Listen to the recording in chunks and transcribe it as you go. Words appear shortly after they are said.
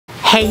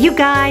Hey you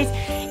guys,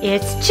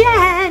 it's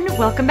Jen.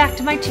 Welcome back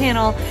to my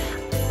channel.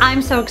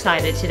 I'm so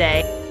excited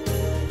today.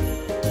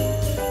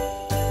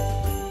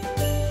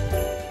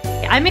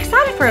 I'm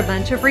excited for a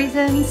bunch of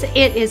reasons.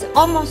 It is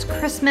almost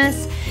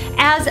Christmas.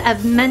 As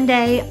of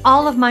Monday,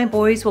 all of my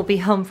boys will be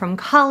home from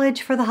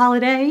college for the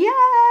holiday.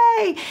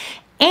 Yay!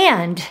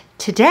 And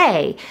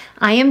today,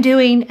 I am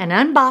doing an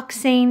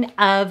unboxing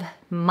of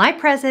my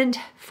present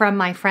from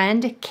my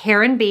friend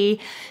Karen B.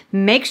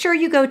 Make sure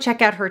you go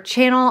check out her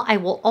channel. I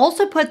will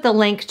also put the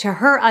link to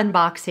her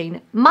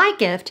unboxing my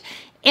gift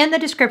in the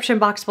description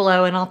box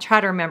below, and I'll try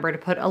to remember to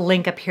put a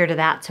link up here to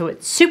that so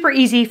it's super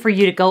easy for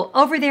you to go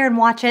over there and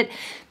watch it.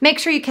 Make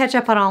sure you catch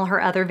up on all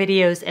her other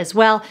videos as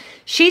well.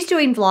 She's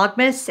doing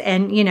Vlogmas,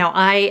 and you know,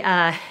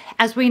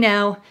 as we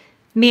know,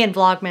 me and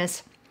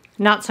Vlogmas,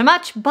 not so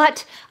much,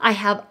 but I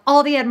have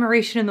all the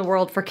admiration in the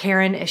world for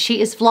Karen as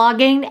she is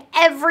vlogging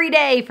every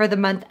day for the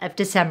month of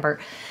December.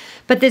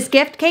 But this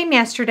gift came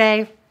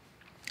yesterday.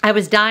 I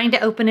was dying to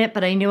open it,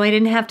 but I knew I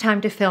didn't have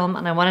time to film,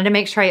 and I wanted to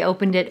make sure I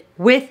opened it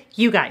with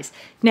you guys.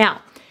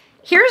 Now,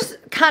 here's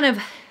kind of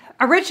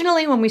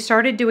originally when we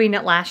started doing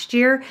it last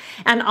year,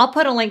 and I'll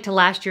put a link to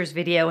last year's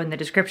video in the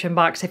description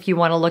box if you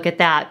want to look at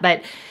that,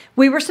 but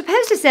we were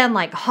supposed to send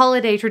like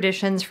holiday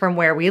traditions from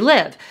where we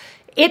live.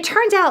 It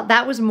turns out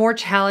that was more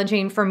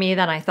challenging for me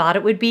than I thought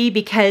it would be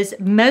because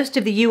most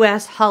of the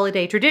US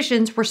holiday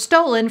traditions were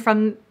stolen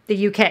from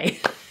the UK.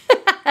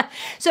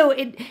 So,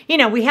 you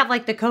know, we have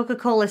like the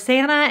Coca-Cola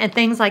Santa and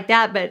things like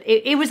that, but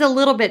it was a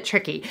little bit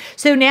tricky.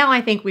 So now I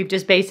think we've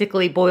just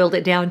basically boiled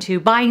it down to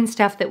buying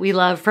stuff that we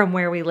love from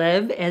where we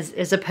live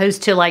as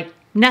opposed to like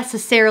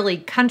necessarily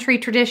country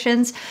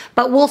traditions,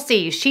 but we'll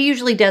see. She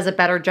usually does a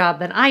better job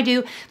than I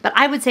do, but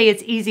I would say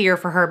it's easier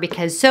for her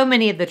because so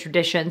many of the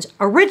traditions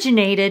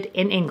originated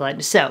in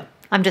England. So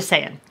I'm just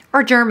saying,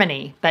 or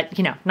Germany, but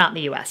you know, not in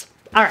the US.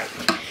 All right,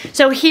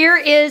 so here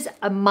is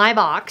my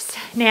box.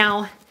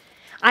 Now,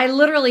 I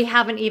literally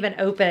haven't even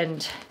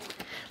opened,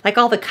 like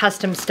all the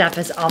custom stuff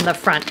is on the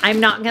front. I'm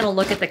not gonna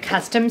look at the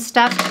custom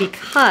stuff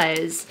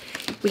because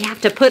we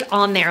have to put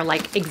on there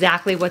like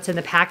exactly what's in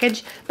the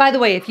package. By the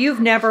way, if you've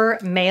never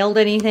mailed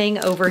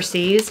anything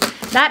overseas,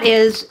 that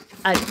is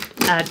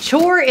a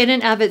chore in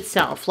and of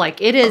itself. Like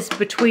it is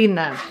between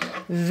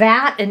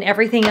that and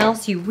everything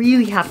else, you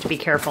really have to be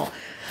careful.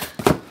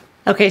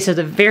 Okay, so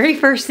the very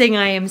first thing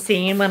I am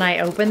seeing when I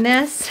open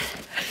this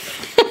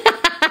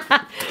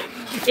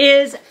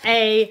is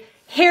a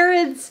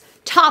Harrods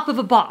top of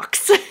a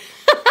box.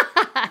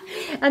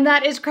 And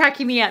that is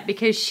cracking me up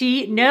because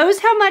she knows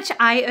how much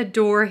I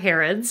adore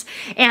Harrods.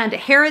 And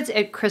Harrods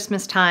at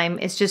Christmas time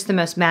is just the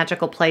most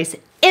magical place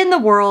in the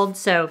world.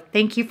 So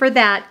thank you for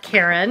that,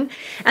 Karen.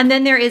 And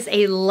then there is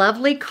a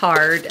lovely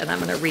card, and I'm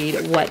gonna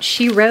read what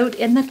she wrote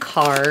in the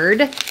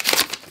card.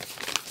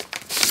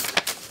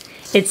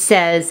 It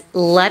says,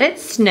 "Let it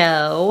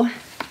snow.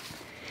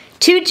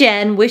 To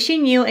Jen,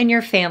 wishing you and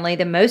your family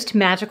the most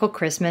magical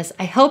Christmas.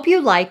 I hope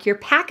you like your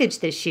package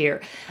this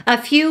year.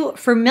 A few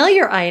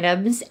familiar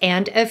items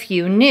and a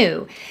few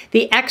new.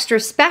 The extra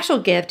special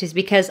gift is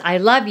because I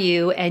love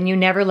you and you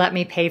never let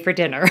me pay for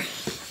dinner."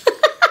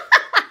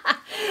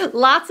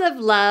 Lots of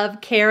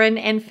love, Karen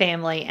and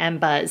family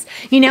and Buzz.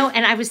 You know,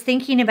 and I was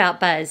thinking about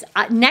Buzz.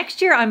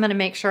 Next year, I'm gonna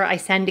make sure I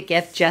send a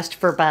gift just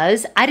for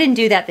Buzz. I didn't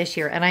do that this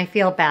year, and I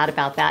feel bad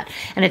about that.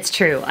 And it's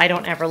true, I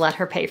don't ever let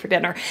her pay for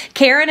dinner.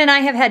 Karen and I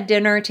have had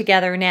dinner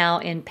together now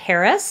in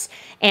Paris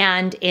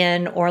and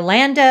in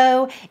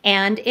Orlando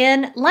and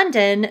in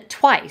London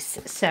twice.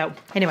 So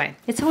anyway,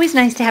 it's always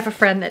nice to have a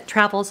friend that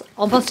travels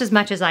almost as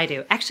much as I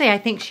do. Actually, I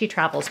think she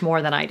travels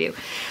more than I do.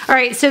 All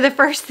right, so the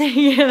first thing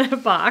in the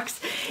box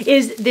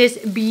is this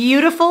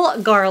beautiful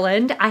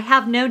garland. I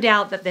have no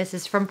doubt that this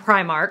is from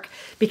Primark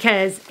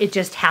because it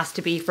just has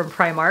to be from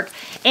Primark.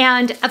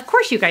 And of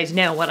course you guys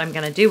know what I'm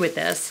gonna do with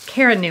this.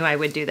 Karen knew I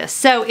would do this.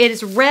 So it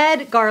is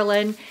red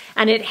garland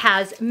and it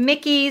has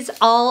Mickeys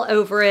all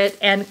over it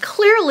and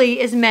clearly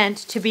is meant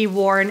to be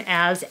worn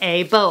as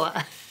a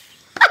boa.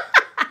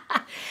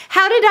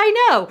 How did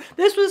I know?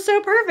 This was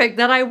so perfect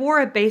that I wore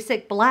a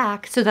basic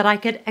black so that I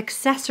could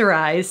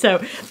accessorize. So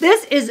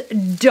this is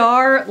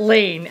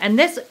darling. And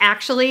this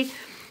actually,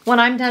 when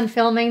I'm done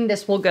filming,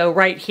 this will go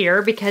right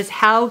here because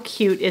how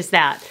cute is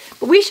that?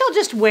 But we shall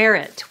just wear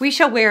it. We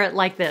shall wear it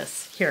like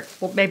this. Here,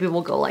 well, maybe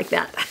we'll go like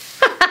that.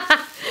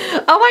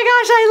 Oh my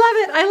gosh, I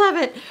love it, I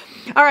love it.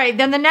 All right,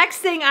 then the next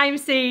thing I'm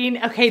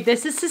seeing, okay,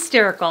 this is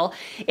hysterical.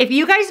 If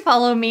you guys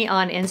follow me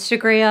on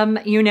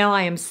Instagram, you know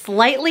I am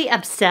slightly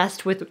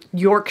obsessed with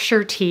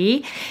Yorkshire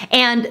tea.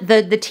 And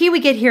the tea we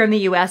get here in the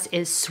US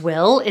is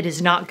swill. It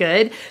is not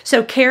good.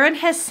 So Karen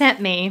has sent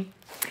me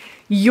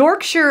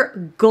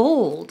Yorkshire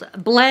Gold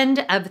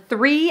blend of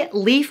 3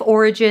 leaf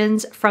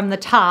origins from the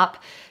top,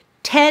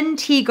 10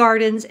 tea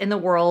gardens in the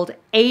world,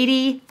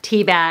 80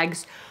 tea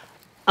bags.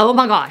 Oh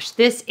my gosh,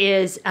 this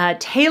is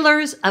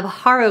Taylor's of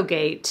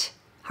Harrogate.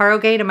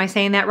 Harrogate, am I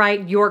saying that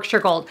right? Yorkshire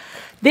Gold.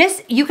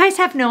 This, you guys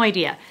have no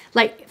idea.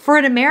 Like, for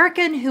an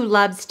American who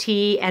loves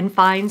tea and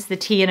finds the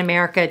tea in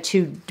America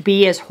to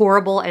be as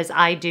horrible as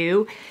I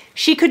do,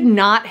 She could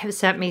not have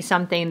sent me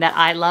something that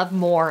I love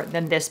more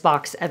than this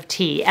box of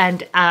tea.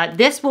 And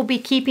this will be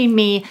keeping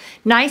me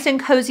nice and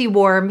cozy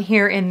warm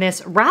here in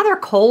this rather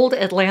cold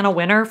Atlanta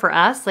winter for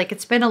us. Like,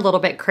 it's been a little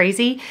bit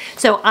crazy.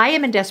 So I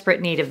am in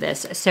desperate need of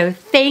this. So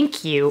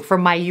thank you for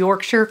my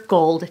Yorkshire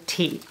Gold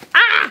tea.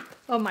 Ah!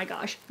 Oh my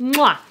gosh.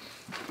 Mwah.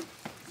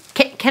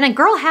 Can a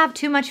girl have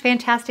too much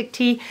fantastic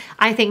tea?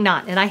 I think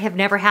not, and I have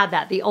never had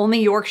that. The only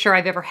Yorkshire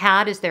I've ever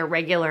had is their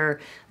regular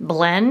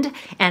blend,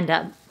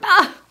 and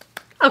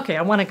okay,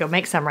 I want to go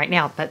make some right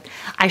now, but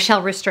I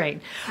shall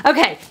restrain.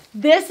 Okay,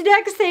 this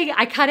next thing,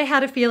 I kind of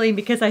had a feeling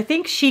because I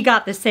think she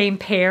got the same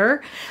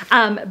pair,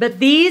 but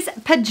these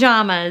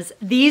pajamas,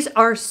 these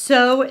are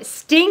so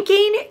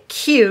stinking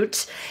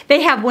cute.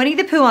 They have Winnie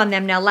the Pooh on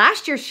them. Now,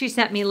 last year she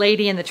sent me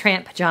Lady and the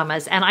Tramp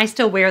pajamas, and I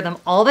still wear them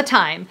all the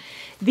time.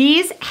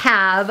 These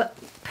have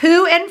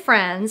Pooh and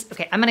Friends.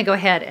 Okay, I'm gonna go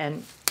ahead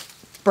and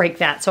break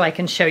that so I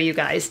can show you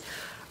guys.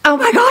 Oh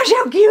my gosh,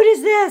 how cute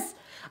is this?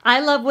 I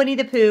love Winnie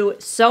the Pooh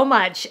so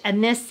much,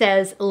 and this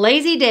says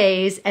Lazy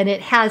Days, and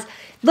it has,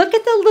 look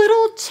at the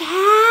little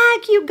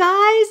tag, you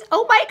guys.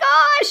 Oh my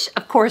gosh,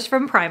 of course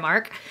from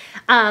Primark.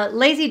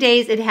 Lazy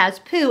Days, it has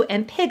Pooh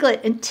and Piglet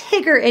and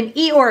Tigger and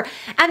Eeyore,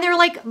 and they're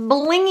like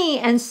blingy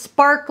and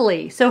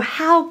sparkly. So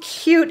how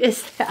cute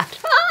is that?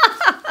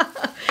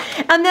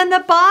 And then the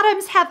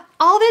bottoms have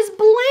all this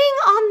bling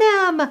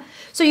on them.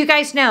 So you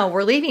guys know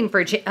we're leaving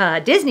for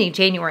Disney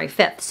January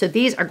 5th. So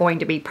these are going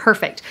to be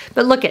perfect.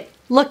 But look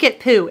at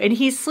Pooh, and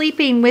he's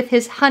sleeping with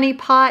his honey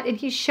pot, and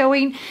he's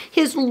showing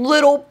his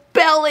little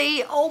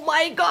belly. Oh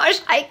my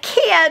gosh, I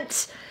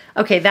can't.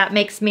 Okay, that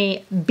makes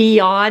me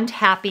beyond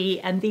happy,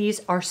 and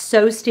these are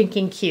so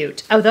stinking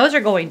cute. Oh, those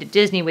are going to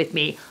Disney with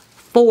me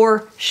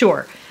for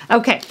sure.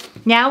 Okay,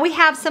 now we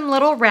have some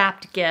little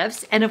wrapped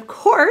gifts, and of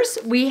course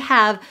we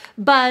have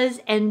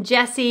Buzz and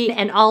Jessie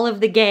and all of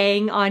the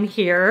gang on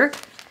here.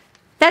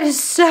 That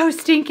is so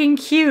stinking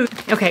cute.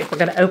 Okay, we're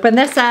gonna open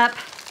this up.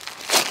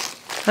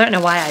 I don't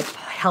know why I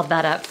held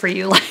that up for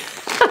you.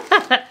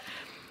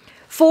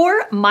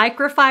 4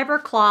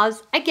 microfiber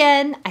cloths.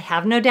 Again, I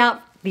have no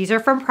doubt these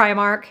are from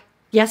Primark.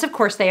 Yes, of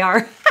course they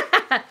are.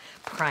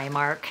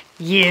 Primark,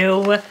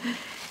 you.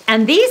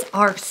 And these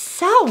are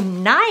so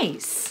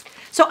nice.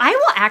 So I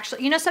will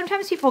actually, you know,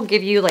 sometimes people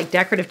give you like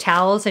decorative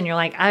towels and you're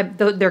like,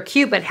 they're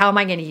cute, but how am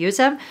I gonna use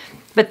them?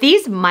 But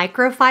these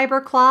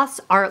microfiber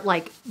cloths are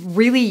like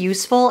really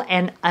useful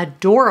and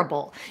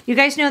adorable. You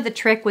guys know the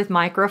trick with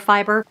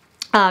microfiber.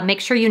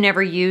 Make sure you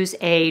never use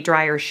a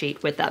dryer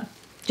sheet with them.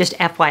 Just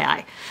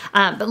FYI.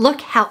 But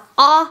look how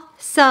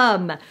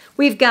awesome.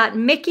 We've got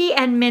Mickey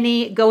and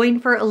Minnie going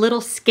for a little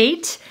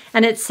skate,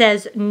 and it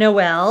says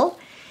Noel.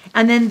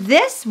 And then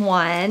this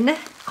one,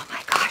 oh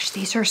my gosh,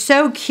 these are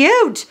so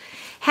cute.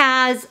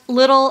 Has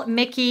little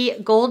Mickey,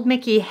 gold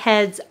Mickey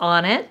heads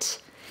on it,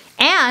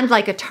 and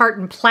like a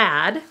tartan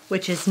plaid,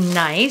 which is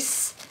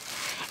nice.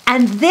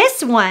 And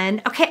this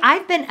one, okay,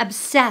 I've been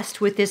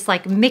obsessed with this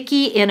like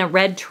Mickey in a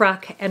red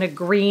truck and a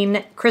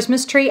green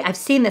Christmas tree. I've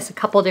seen this a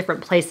couple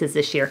different places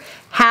this year.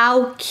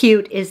 How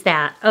cute is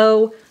that?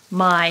 Oh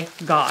my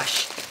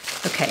gosh.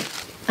 Okay,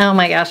 oh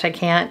my gosh, I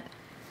can't.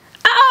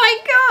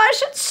 Oh my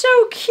gosh, it's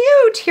so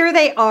cute. Here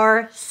they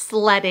are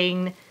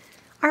sledding.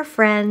 Our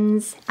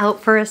friends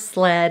out for a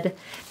sled.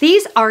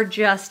 These are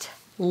just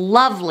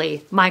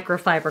lovely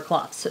microfiber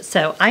cloths.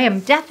 So I am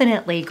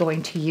definitely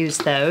going to use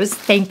those.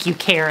 Thank you,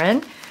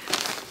 Karen.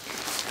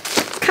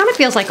 It kind of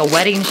feels like a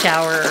wedding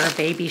shower or a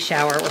baby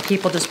shower where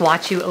people just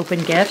watch you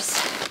open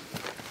gifts.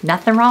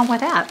 Nothing wrong with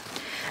that.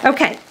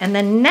 Okay, and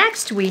then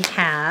next we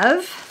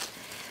have,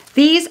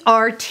 these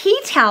are tea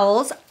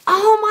towels.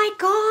 Oh my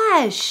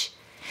gosh.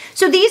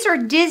 So these are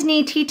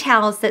Disney tea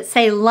towels that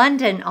say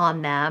London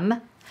on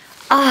them.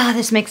 Ah,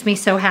 this makes me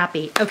so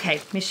happy. Okay,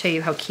 let me show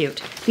you how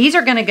cute. These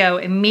are gonna go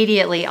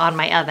immediately on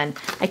my oven.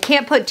 I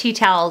can't put tea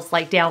towels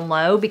like down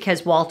low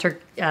because Walter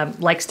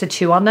likes to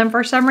chew on them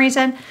for some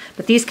reason,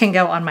 but these can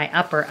go on my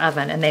upper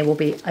oven and they will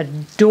be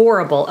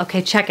adorable.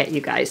 Okay, check it, you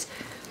guys.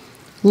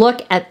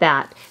 Look at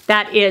that.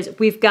 That is,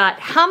 we've got,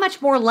 how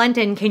much more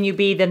London can you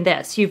be than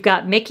this? You've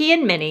got Mickey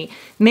and Minnie.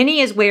 Minnie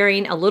is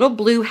wearing a little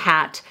blue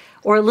hat,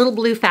 or a little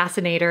blue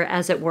fascinator,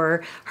 as it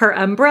were. Her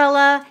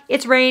umbrella,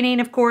 it's raining,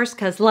 of course,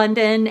 because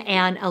London,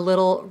 and a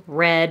little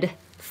red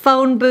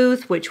phone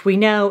booth, which we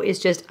know is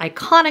just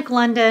iconic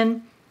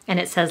London, and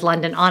it says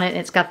London on it, and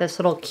it's got this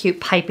little cute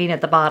piping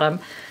at the bottom.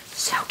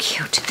 So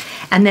cute.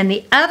 And then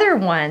the other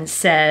one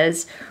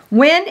says,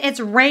 when it's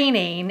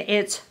raining,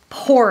 it's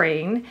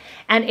pouring,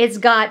 and it's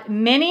got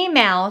Minnie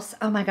Mouse.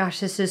 Oh my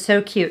gosh, this is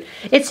so cute.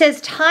 It says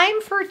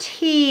time for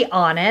tea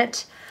on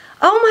it.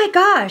 Oh my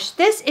gosh,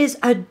 this is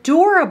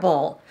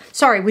adorable.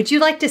 Sorry, would you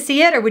like to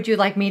see it or would you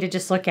like me to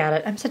just look at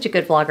it? I'm such a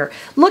good vlogger.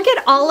 Look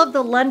at all of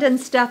the London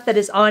stuff that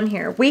is on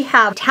here. We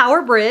have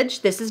Tower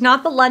Bridge. This is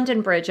not the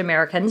London Bridge,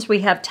 Americans. We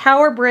have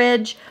Tower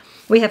Bridge.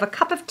 We have a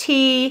cup of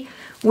tea.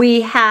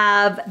 We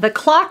have the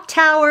clock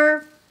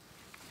tower.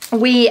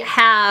 We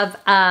have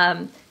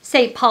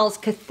St. Paul's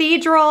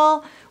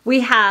Cathedral.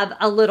 We have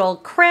a little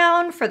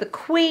crown for the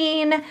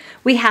queen.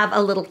 We have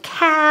a little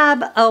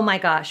cab. Oh my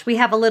gosh. We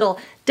have a little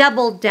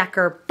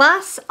double-decker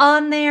bus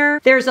on there.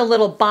 There's a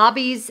little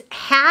Bobby's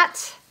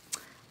hat.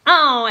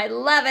 Oh, I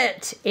love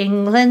it.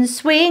 England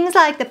swings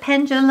like the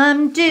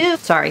pendulum do.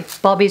 Sorry,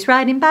 Bobby's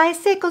riding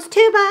bicycles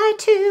 2 by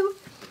 2.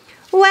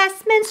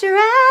 Westminster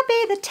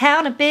Abbey, the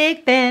town of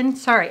Big Ben.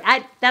 Sorry,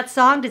 that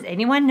song, does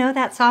anyone know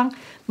that song?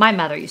 My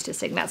mother used to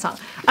sing that song.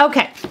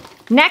 Okay,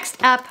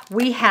 next up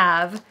we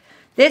have,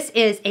 this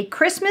is a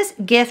Christmas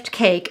gift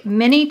cake,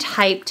 mini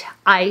typed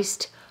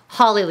iced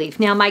holly leaf.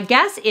 Now my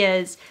guess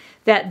is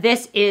that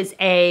this is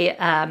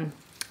a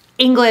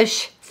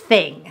English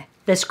thing,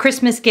 this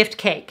Christmas gift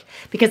cake,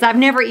 because I've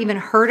never even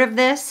heard of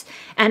this,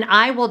 and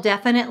I will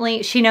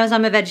definitely, she knows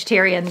I'm a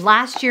vegetarian.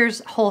 Last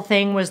year's whole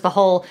thing was the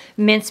whole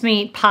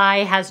mincemeat pie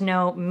has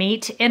no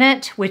meat in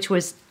it, which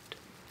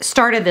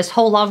started this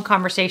whole long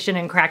conversation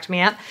and cracked me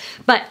up.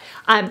 But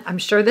I'm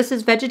sure this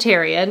is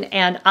vegetarian,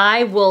 and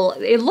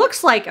it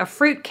looks like a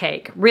fruit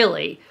cake,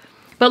 really.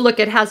 But look,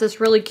 it has this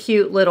really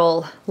cute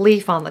little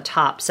leaf on the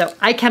top, so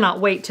I cannot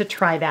wait to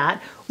try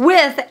that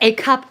with a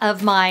cup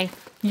of my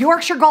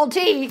Yorkshire Gold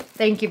tea.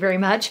 Thank you very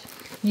much.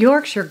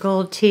 Yorkshire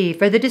Gold tea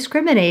for the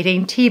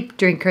discriminating tea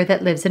drinker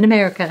that lives in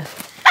America.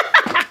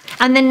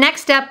 And then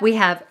next up we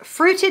have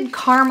fruited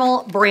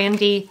caramel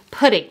brandy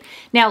pudding.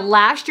 Now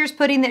last year's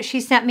pudding that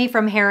she sent me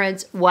from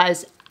Harrods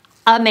was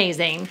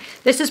amazing.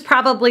 This is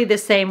probably the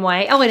same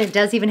way. Oh, and it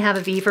does even have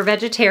a V for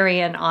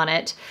vegetarian on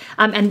it.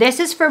 And this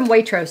is from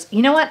Waitrose.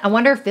 You know what? I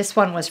wonder if this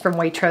one was from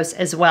Waitrose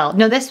as well.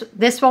 No,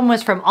 this one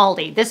was from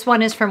Aldi. This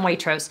one is from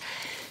Waitrose.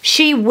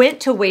 She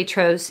went to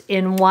Waitrose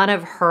in one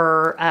of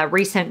her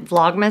recent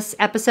Vlogmas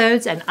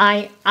episodes, and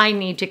I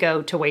need to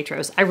go to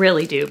Waitrose. I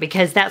really do,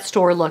 because that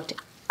store looked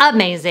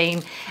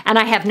amazing, and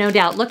I have no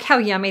doubt, look how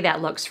yummy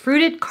that looks.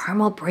 Fruited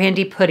caramel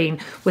brandy pudding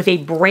with a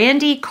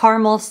brandy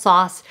caramel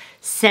sauce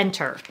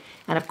center.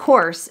 And of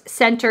course,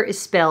 center is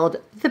spelled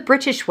the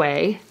British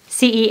way,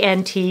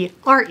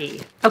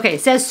 C-E-N-T-R-E. Okay,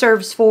 it says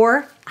serves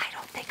 4. I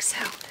don't think so.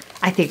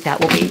 I think that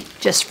will be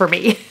just for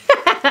me.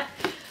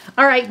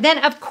 All right, then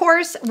of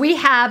course we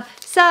have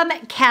some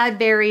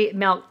Cadbury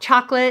milk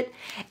chocolate,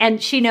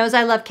 and she knows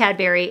I love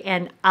Cadbury,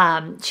 and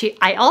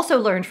I also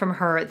learned from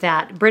her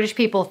that British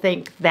people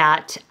think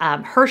that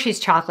Hershey's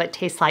chocolate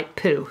tastes like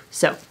poo.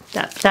 So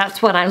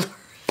that's what I learned.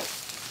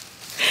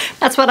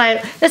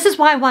 This is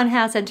why one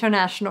has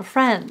international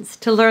friends,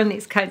 to learn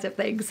these kinds of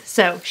things.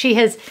 So she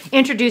has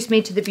introduced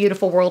me to the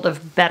beautiful world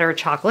of better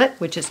chocolate,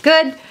 which is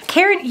good.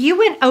 Karen, you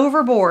went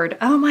overboard.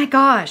 Oh my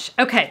gosh.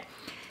 Okay.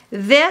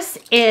 This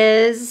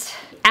is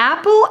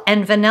apple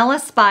and vanilla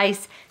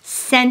spice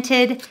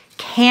scented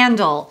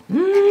candle.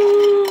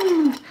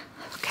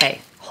 Okay,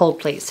 hold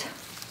please.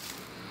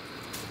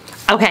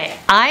 Okay,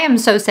 I am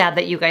so sad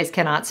that you guys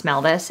cannot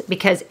smell this,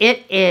 because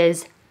it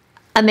is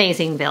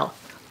amazing, Bill.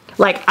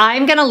 Like,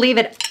 I'm gonna leave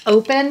it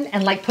open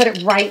and like put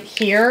it right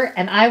here,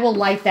 and I will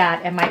light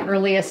that at my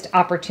earliest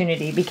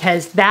opportunity,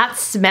 because that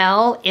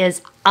smell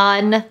is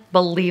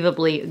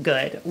unbelievably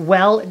good.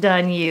 Well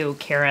done you,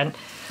 Karen.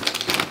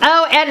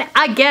 Oh, and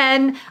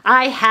again,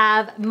 I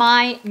have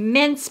my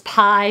mince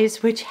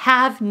pies, which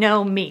have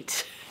no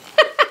meat.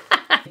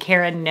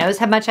 Karen knows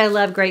how much I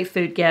love great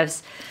food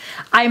gifts.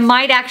 I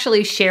might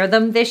actually share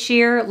them this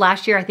year.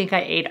 Last year, I think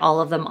I ate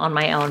all of them on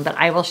my own, but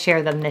I will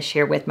share them this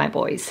year with my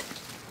boys.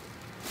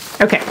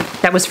 Okay,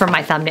 that was from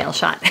my thumbnail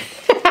shot.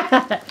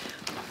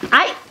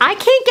 I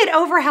can't get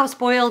over how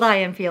spoiled I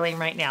am feeling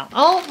right now.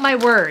 Oh my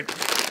word.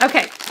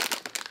 Okay.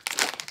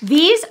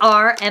 These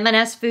are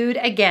M&S Food,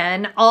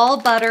 again, all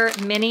butter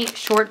mini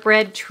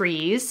shortbread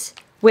trees,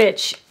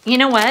 which, you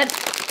know what?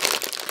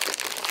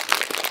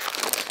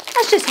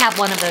 Let's just have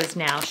one of those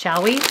now,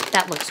 shall we?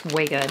 That looks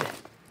way good.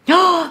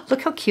 Oh,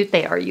 look how cute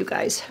they are, you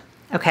guys.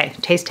 Okay,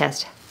 taste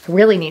test. I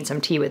really need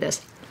some tea with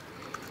this.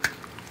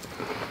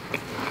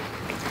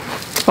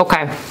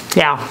 Okay,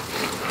 yeah.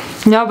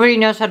 Nobody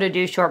knows how to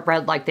do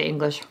shortbread like the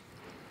English.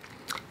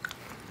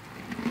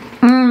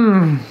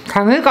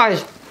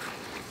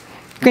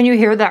 Can you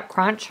hear that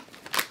crunch?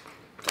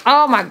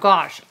 Oh my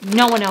gosh,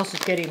 no one else is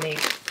getting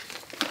these.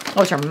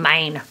 Those are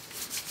mine.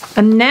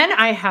 And then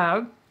I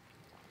have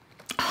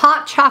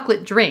hot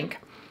chocolate drink.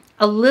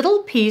 A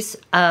little piece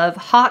of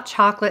hot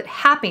chocolate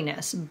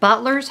happiness.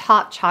 Butler's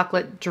hot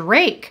chocolate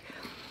drink.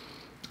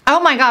 Oh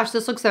my gosh,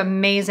 this looks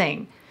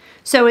amazing.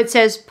 So it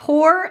says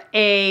pour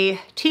a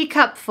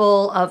teacup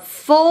full of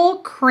full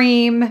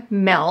cream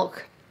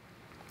milk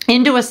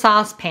into a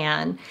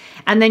saucepan,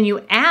 and then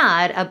you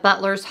add a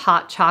Butler's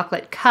hot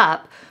chocolate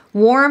cup,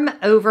 warm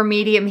over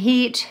medium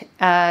heat,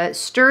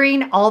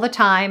 stirring all the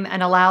time,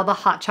 and allow the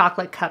hot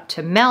chocolate cup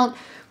to melt.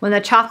 When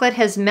the chocolate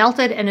has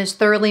melted and is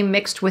thoroughly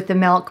mixed with the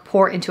milk,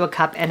 pour into a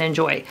cup and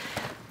enjoy.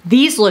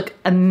 These look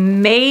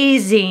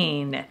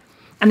amazing.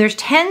 And there's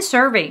 10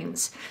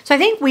 servings. So I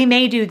think we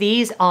may do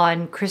these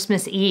on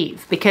Christmas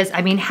Eve, because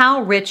I mean,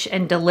 how rich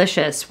and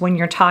delicious when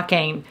you're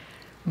talking,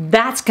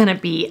 that's gonna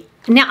be.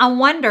 Now I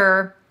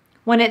wonder,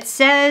 when it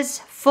says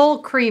full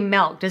cream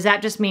milk, does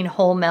that just mean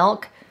whole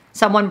milk?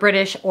 Someone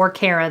British or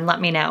Karen,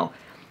 let me know.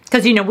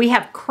 Because, you know, we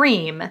have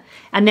cream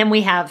and then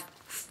we have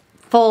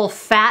full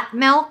fat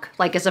milk,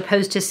 like as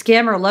opposed to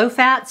skim or low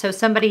fat. So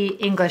somebody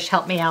English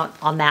help me out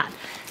on that.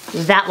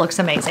 That looks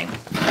amazing.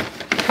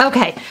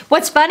 Okay,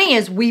 what's funny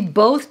is we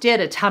both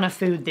did a ton of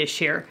food this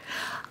year.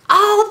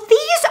 Oh,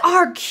 these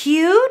are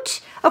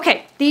cute.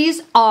 Okay,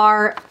 these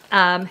are,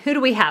 who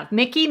do we have?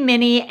 Mickey,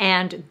 Minnie,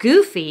 and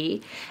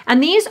Goofy.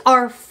 And these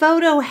are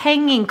photo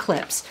hanging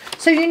clips.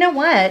 So you know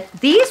what?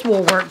 These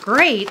will work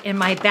great in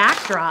my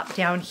backdrop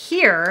down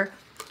here.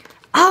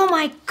 Oh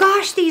my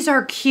gosh, these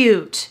are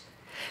cute.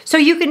 So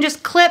you can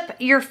just clip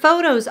your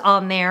photos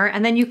on there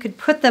and then you could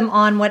put them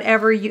on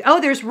whatever you, oh,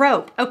 there's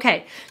rope.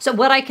 Okay, so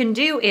what I can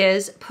do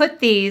is put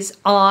these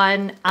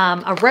on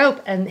a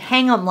rope and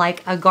hang them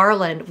like a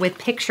garland with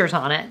pictures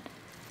on it.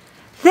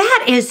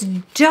 That is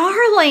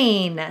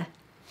darling.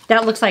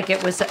 That looks like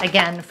it was,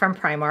 again, from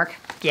Primark.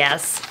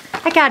 Yes,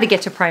 I gotta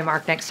get to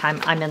Primark next time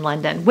I'm in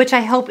London, which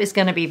I hope is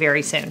gonna be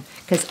very soon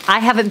because I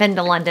haven't been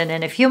to London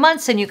in a few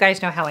months and you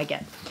guys know how I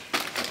get.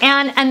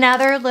 And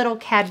another little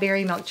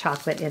Cadbury milk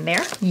chocolate in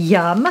there.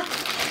 Yum.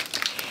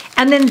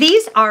 And then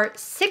these are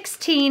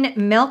 16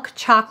 milk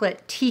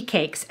chocolate tea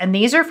cakes. And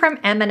these are from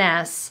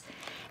M&S.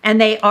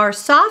 And they are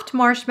soft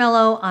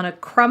marshmallow on a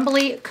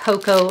crumbly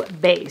cocoa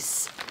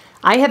base.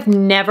 I have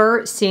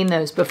never seen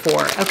those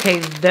before. Okay,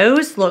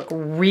 those look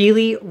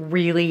really,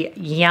 really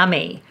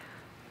yummy.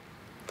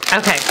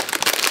 Okay.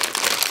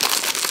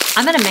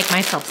 I'm gonna make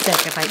myself sick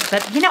if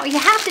but you know, you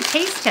have to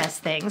taste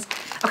test things.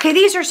 Okay,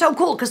 these are so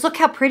cool because look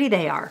how pretty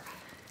they are.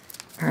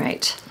 All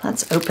right,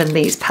 let's open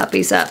these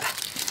puppies up.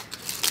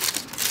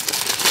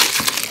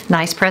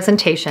 Nice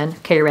presentation.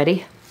 Okay, you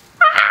ready?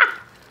 Ah!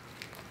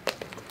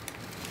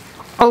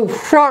 Oh,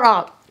 shut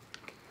up.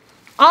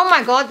 Oh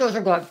my God, those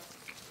are good.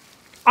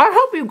 I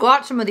hope you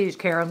got some of these,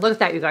 Karen. Look at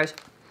that, you guys.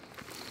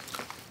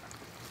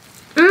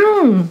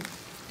 Mmm.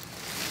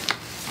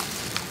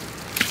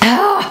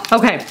 Oh,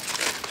 okay.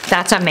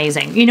 That's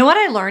amazing. You know what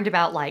I learned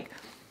about like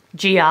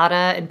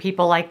Giada and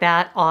people like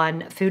that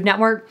on Food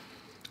Network?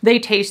 They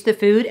taste the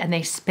food and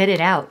they spit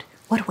it out.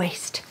 What a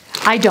waste.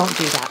 I don't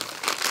do that.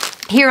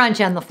 Here on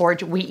Jen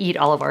Lefforge, we eat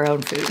all of our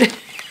own food.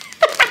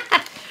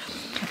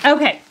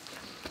 Okay.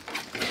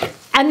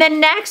 And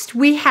then next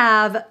we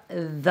have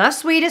the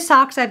sweetest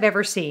socks I've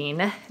ever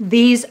seen.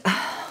 These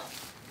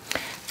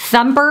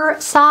Thumper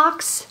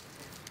socks.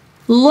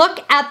 Look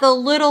at the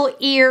little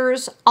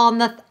ears on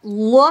the,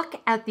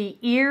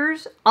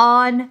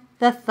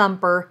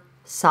 Thumper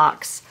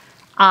socks.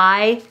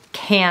 I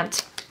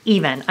can't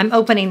even. I'm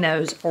opening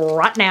those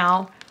right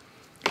now.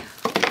 Like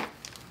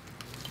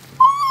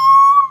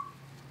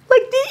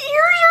the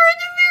ears are at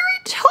the very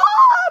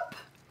top.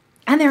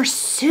 And they're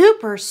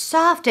super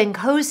soft and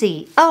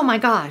cozy. Oh my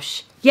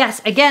gosh.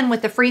 Yes, again,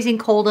 with the freezing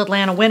cold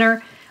Atlanta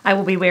winter, I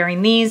will be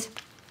wearing these.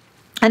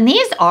 And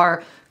these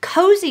are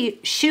cozy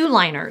shoe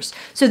liners.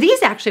 So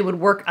these actually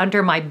would work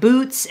under my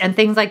boots and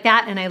things like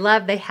that. And I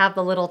love they have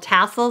the little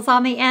tassels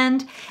on the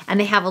end and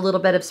they have a little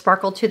bit of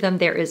sparkle to them.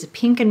 There is a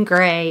pink and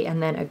gray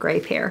and then a gray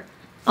pair.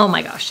 Oh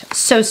my gosh,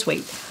 so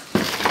sweet.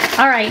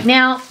 All right,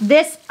 now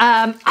this,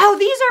 oh,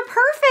 these are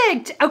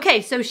perfect.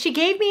 Okay, so she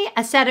gave me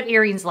a set of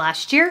earrings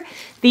last year.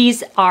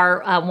 These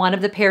are one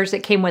of the pairs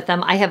that came with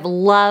them. I have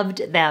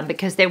loved them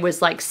because there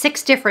was like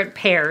 6 different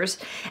pairs.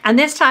 And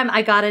this time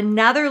I got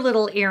another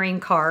little earring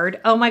card.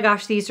 Oh my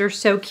gosh, these are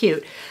so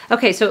cute.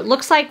 Okay, so it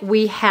looks like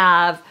we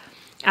have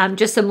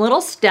just some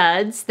little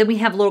studs. Then we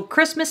have little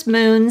Christmas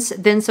moons,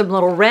 then some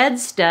little red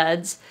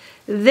studs.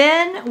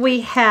 Then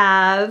we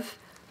have,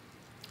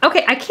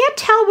 okay, I can't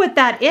tell what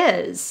that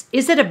is.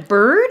 Is it a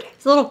bird?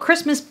 It's a little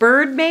Christmas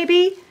bird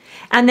maybe?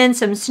 And then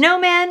some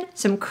snowmen,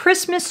 some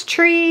Christmas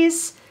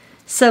trees,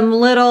 some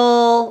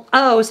little,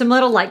 oh, some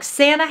little like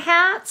Santa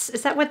hats.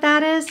 Is that what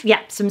that is?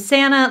 Yeah, some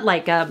Santa,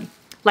 like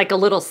a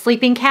little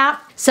sleeping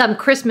cap, some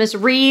Christmas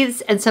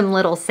wreaths, and some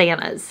little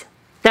Santas.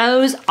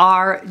 Those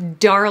are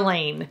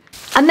darling.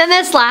 And then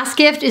this last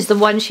gift is the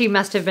one she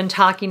must have been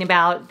talking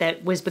about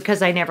that was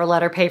because I never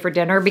let her pay for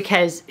dinner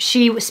because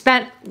she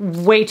spent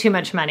way too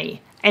much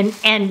money.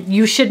 And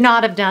you should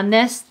not have done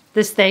this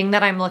thing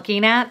that I'm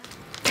looking at.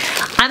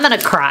 I'm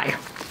gonna cry.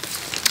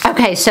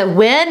 Okay, so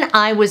when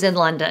I was in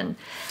London,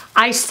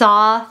 I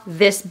saw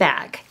this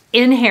bag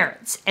in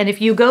Harrods. And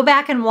if you go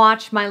back and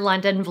watch my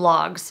London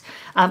vlogs,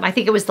 I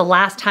think it was the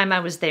last time I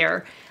was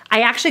there,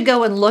 I actually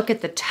go and look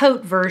at the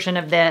tote version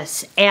of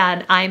this,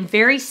 and I'm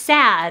very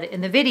sad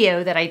in the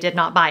video that I did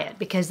not buy it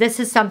because this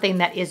is something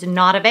that is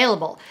not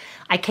available.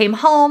 I came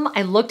home,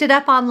 I looked it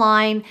up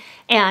online,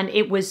 and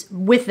it was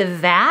with the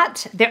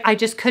VAT, I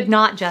just could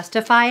not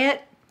justify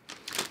it.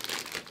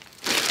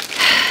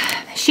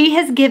 She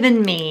has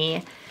given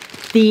me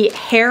the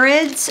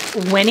Harrods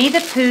Winnie the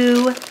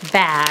Pooh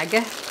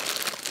bag.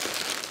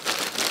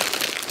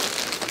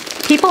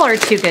 People are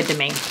too good to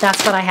me.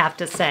 That's what I have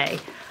to say.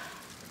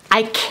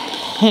 I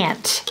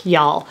can't,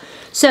 y'all.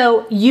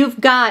 So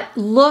you've got,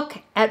 look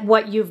at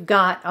what you've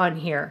got on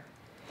here.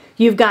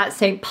 You've got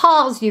St.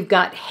 Paul's, you've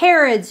got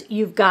Harrods,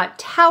 you've got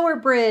Tower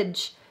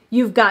Bridge,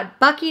 you've got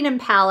Buckingham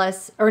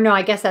Palace, or no,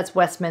 I guess that's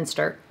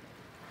Westminster.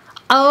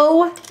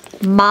 Oh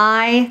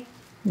my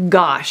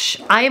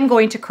gosh, I am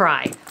going to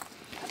cry.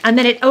 And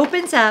then it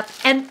opens up,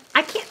 and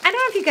I don't know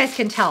if you guys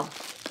can tell.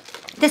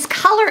 This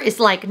color is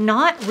like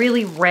not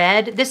really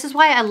red. This is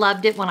why I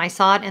loved it when I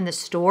saw it in the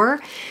store.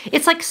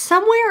 It's like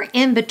somewhere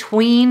in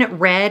between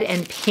red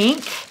and pink.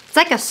 It's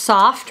like a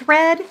soft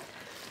red.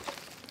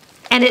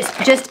 And it's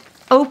just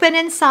open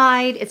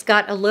inside. It's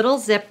got a little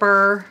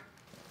zipper.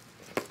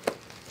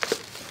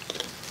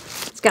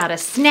 It's got a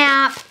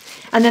snap.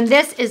 And then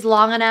this is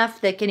long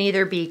enough that it can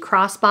either be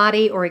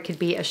crossbody or it could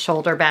be a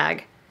shoulder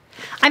bag.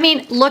 I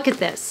mean, look at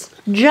this.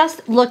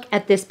 Just look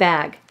at this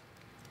bag.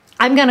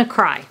 I'm gonna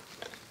cry.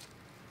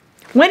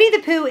 Winnie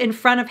the Pooh in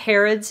front of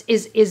Harrods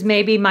is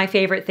maybe my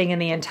favorite thing in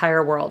the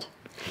entire world.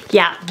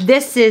 Yeah,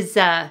 this is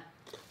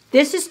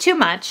too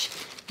much.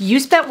 You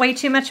spent way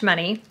too much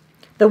money.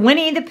 The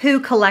Winnie the Pooh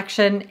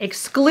collection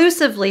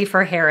exclusively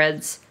for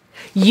Harrods.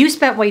 You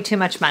spent way too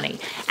much money.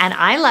 And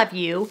I love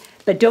you,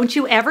 but don't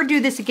you ever do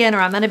this again or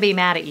I'm gonna be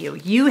mad at you.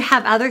 You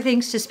have other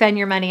things to spend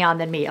your money on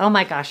than me. Oh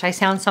my gosh, I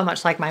sound so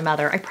much like my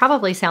mother. I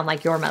probably sound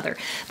like your mother.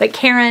 But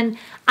Karen,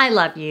 I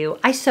love you.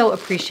 I so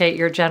appreciate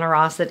your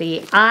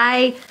generosity.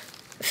 I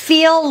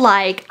feel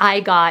like I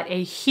got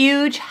a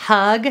huge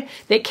hug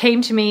that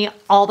came to me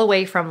all the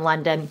way from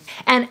London.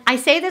 And I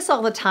say this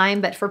all the time,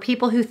 but for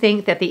people who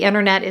think that the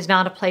internet is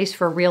not a place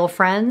for real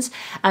friends,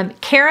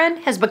 Karen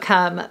has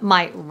become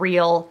my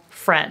real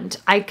friend.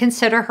 I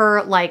consider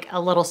her like a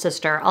little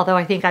sister, although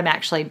I think I'm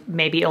actually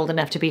maybe old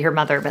enough to be her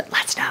mother, but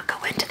let's not go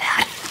into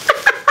that.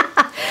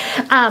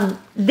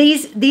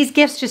 These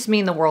gifts just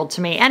mean the world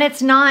to me. And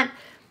it's not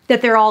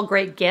that they're all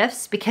great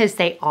gifts, because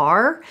they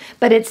are,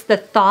 but it's the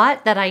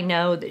thought that I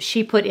know that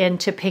she put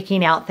into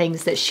picking out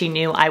things that she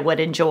knew I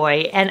would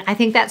enjoy. And I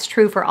think that's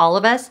true for all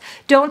of us.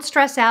 Don't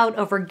stress out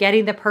over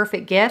getting the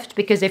perfect gift,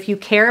 because if you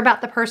care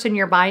about the person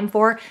you're buying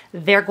for,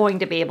 they're going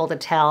to be able to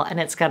tell and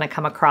it's going to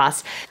come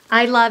across.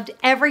 I loved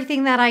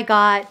everything that I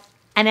got.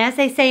 And as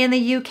they say in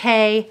the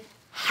UK,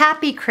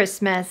 happy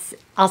Christmas.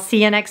 I'll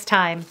see you next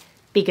time.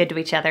 Be good to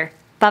each other.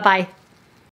 Bye-bye.